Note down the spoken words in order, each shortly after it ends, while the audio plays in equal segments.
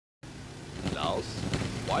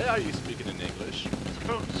Why are you speaking in English? It's a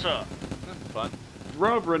phone, sir. Fun.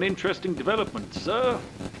 Rather an interesting development, sir.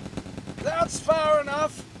 That's far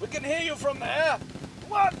enough. We can hear you from there.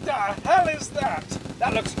 What the hell is that?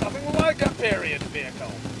 That looks nothing like a period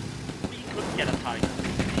vehicle. We couldn't get a title.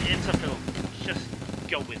 It's a film. Just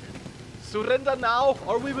go with it. Surrender now,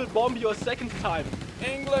 or we will bomb you a second time.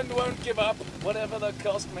 England won't give up, whatever the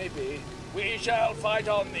cost may be. We shall fight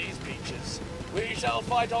on these beaches. We shall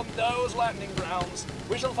fight on those landing grounds.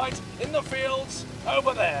 We shall fight in the fields,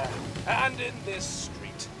 over there, and in this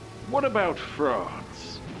street. What about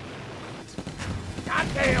France?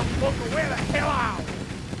 Goddamn, Booker, where the hell are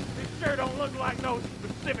we? This sure don't look like no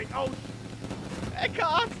Pacific Ocean.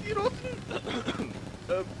 Eckart, die Russen!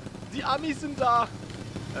 Die Amis sind da.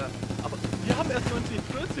 Aber wir haben erst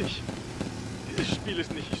 1940. Dieses Spiel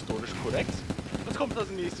ist nicht historisch korrekt. Was kommt als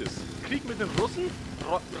nächstes? Krieg mit den Russen?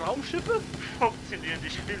 Raumschiffe? Funktioniert,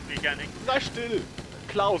 ich will mich ja nicht. Sei still!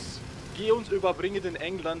 Klaus, geh und überbringe den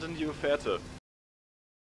Engländern die Offerte.